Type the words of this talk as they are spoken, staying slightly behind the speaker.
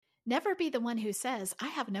Never be the one who says, I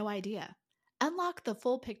have no idea. Unlock the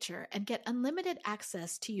full picture and get unlimited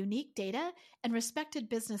access to unique data and respected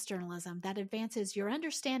business journalism that advances your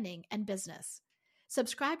understanding and business.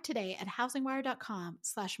 Subscribe today at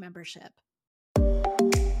housingwire.com/membership.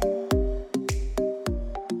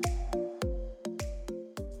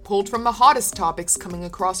 Pulled from the hottest topics coming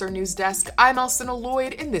across our news desk, I'm Elson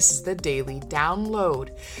Lloyd, and this is the Daily Download.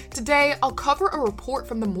 Today, I'll cover a report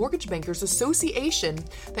from the Mortgage Bankers Association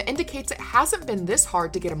that indicates it hasn't been this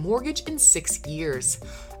hard to get a mortgage in 6 years.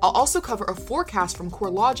 I'll also cover a forecast from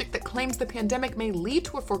CoreLogic that claims the pandemic may lead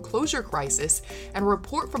to a foreclosure crisis, and a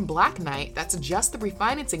report from Black Knight that suggests the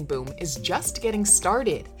refinancing boom is just getting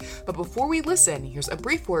started. But before we listen, here's a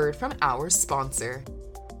brief word from our sponsor.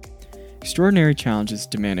 Extraordinary challenges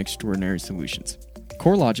demand extraordinary solutions.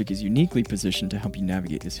 CoreLogic is uniquely positioned to help you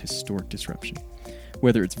navigate this historic disruption.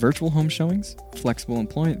 Whether it's virtual home showings, flexible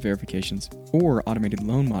employment verifications, or automated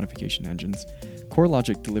loan modification engines,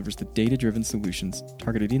 CoreLogic delivers the data-driven solutions,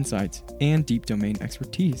 targeted insights, and deep domain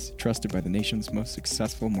expertise trusted by the nation's most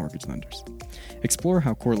successful mortgage lenders. Explore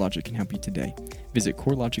how CoreLogic can help you today. Visit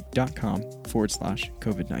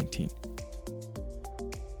corelogic.com/COVID-19.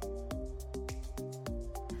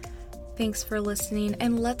 Thanks for listening,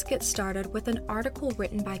 and let's get started with an article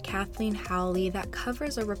written by Kathleen Howley that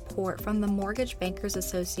covers a report from the Mortgage Bankers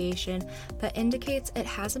Association that indicates it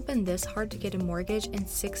hasn't been this hard to get a mortgage in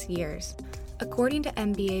 6 years. According to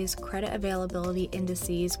MBA's credit availability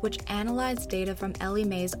indices, which analyze data from Ellie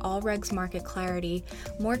Mae's All Regs Market Clarity,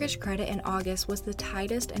 mortgage credit in August was the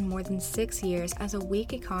tightest in more than 6 years as a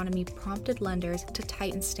weak economy prompted lenders to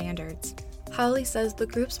tighten standards. Howley says the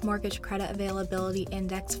group's mortgage credit availability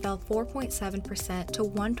index fell 4.7% to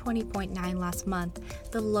 120.9 last month,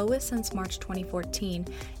 the lowest since March 2014,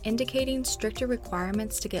 indicating stricter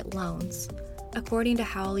requirements to get loans. According to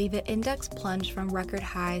Howley, the index plunged from record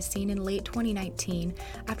highs seen in late 2019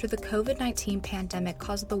 after the COVID-19 pandemic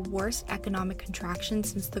caused the worst economic contraction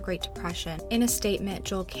since the Great Depression. In a statement,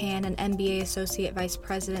 Joel Kahn, an MBA Associate Vice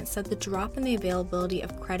President, said the drop in the availability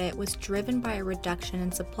of credit was driven by a reduction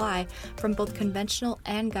in supply from both conventional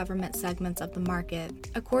and government segments of the market.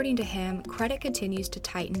 According to him, credit continues to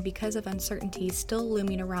tighten because of uncertainties still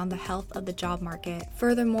looming around the health of the job market.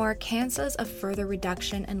 Furthermore, Kahn says a further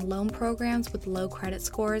reduction in loan programs with low credit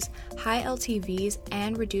scores, high LTVs,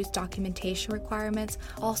 and reduced documentation requirements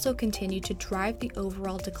also continue to drive the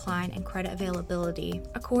overall decline in credit availability.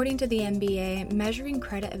 According to the MBA, measuring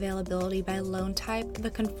credit availability by loan type,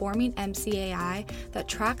 the conforming MCAI that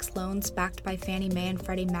tracks loans backed by Fannie Mae and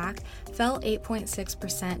Freddie Mac fell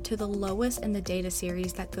 8.6% to the lowest in the data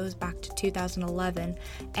series that goes back to 2011,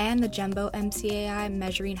 and the Jumbo MCAI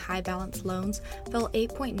measuring high balance loans fell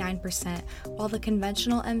 8.9%, while the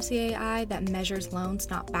conventional MCAI that measures loans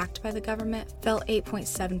not backed by the government fell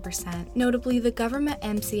 8.7%. Notably, the government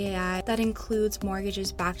MCAI that includes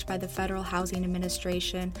mortgages backed by the Federal Housing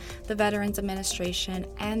Administration, the Veterans Administration,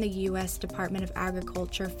 and the U.S. Department of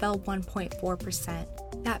Agriculture fell 1.4%.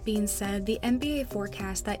 That being said, the MBA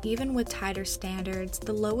forecasts that even with tighter standards,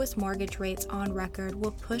 the lowest mortgage rates on record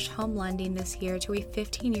will push home lending this year to a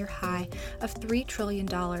 15-year high of $3 trillion,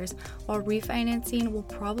 while refinancing will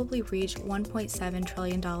probably reach $1.7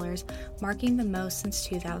 trillion, marking the most since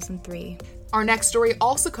 2003. Our next story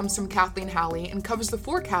also comes from Kathleen Howley and covers the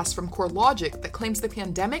forecast from CoreLogic that claims the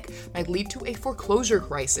pandemic might lead to a foreclosure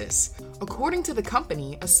crisis. According to the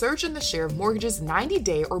company, a surge in the share of mortgages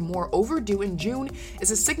 90-day or more overdue in June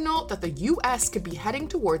is a signal that the U.S. could be heading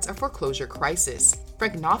towards a foreclosure crisis.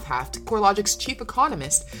 Frank Nofhaft, CoreLogic's chief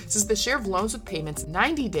economist, says the share of loans with payments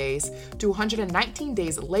 90 days to 119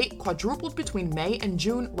 days late quadrupled between May and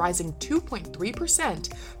June, rising 2.3%,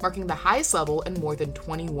 marking the highest level in more than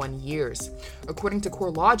 21 years. According to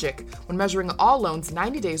CoreLogic, when measuring all loans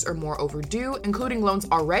 90 days or more overdue, including loans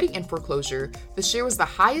already in foreclosure, the share was the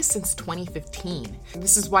highest since 2015.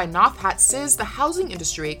 This is why Nofhat says the housing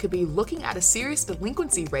industry could be looking at a serious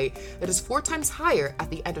delinquency rate that is 4 times higher at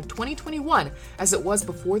the end of 2021 as it was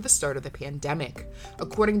before the start of the pandemic.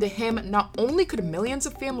 According to him, not only could millions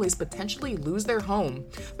of families potentially lose their home,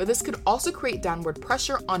 but this could also create downward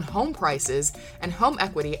pressure on home prices and home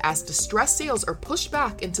equity as distressed sales are pushed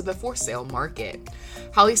back into the for sale market.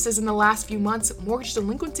 Howley says in the last few months, mortgage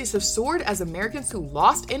delinquencies have soared as Americans who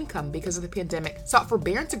lost income because of the pandemic sought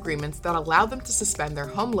forbearance agreements that allow them to suspend their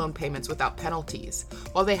home loan payments without penalties.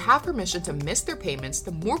 While they have permission to miss their payments,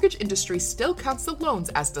 the mortgage industry still counts the loans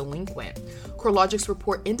as delinquent. CoreLogic's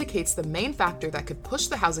report indicates the main factor that could push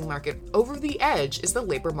the housing market over the edge is the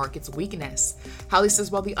labor market's weakness. Howley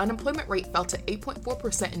says while the unemployment rate fell to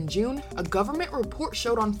 8.4% in June, a government report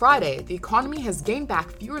showed on Friday the economy has gained back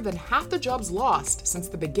fewer than half the jobs lost since since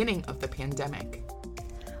the beginning of the pandemic.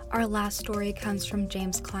 Our last story comes from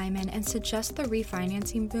James Kleiman and suggests the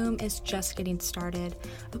refinancing boom is just getting started.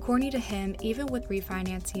 According to him, even with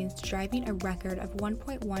refinancings driving a record of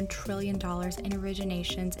 $1.1 trillion in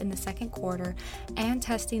originations in the second quarter and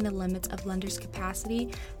testing the limits of lenders'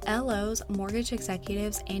 capacity, LOs, mortgage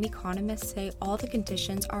executives, and economists say all the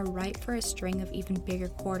conditions are ripe for a string of even bigger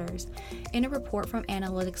quarters. In a report from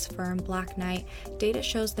analytics firm Black Knight, data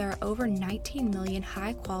shows there are over 19 million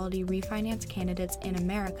high-quality refinance candidates in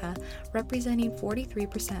America, representing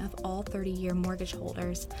 43% of all 30-year mortgage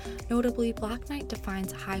holders. Notably, Black Knight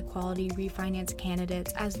defines high-quality refinance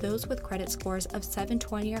candidates as those with credit scores of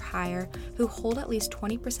 720 or higher who hold at least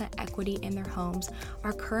 20% equity in their homes,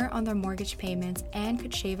 are current on their mortgage payments, and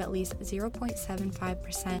could shave at least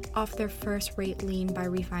 0.75% off their first rate lien by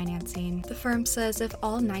refinancing. The firm says if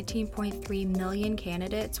all 19.3 million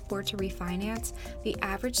candidates were to refinance, the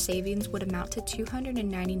average savings would amount to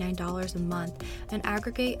 $299 a month, an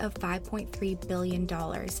aggregate of $5.3 billion.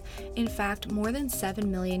 In fact, more than 7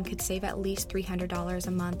 million could save at least $300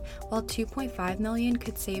 a month, while 2.5 million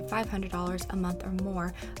could save $500 a month or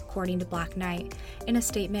more, according to Black Knight. In a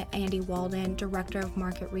statement, Andy Walden, director of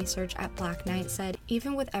market research at Black Knight, said,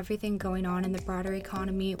 "Even with everything going on in the broader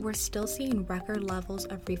economy, we're still seeing record levels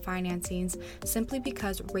of refinancings simply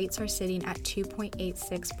because rates are sitting at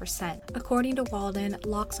 2.86%. According to Walden,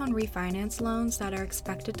 locks on refinance loans that are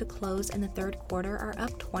expected to close in the third quarter are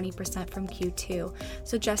up 20% from Q2,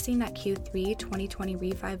 suggesting that Q3 2020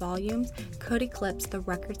 refi volumes could eclipse the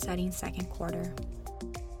record-setting second quarter.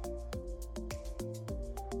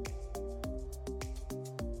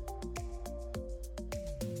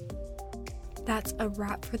 That's a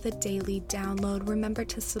wrap for the daily download. Remember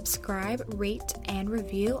to subscribe, rate, and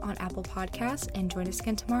review on Apple Podcasts, and join us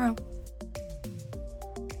again tomorrow.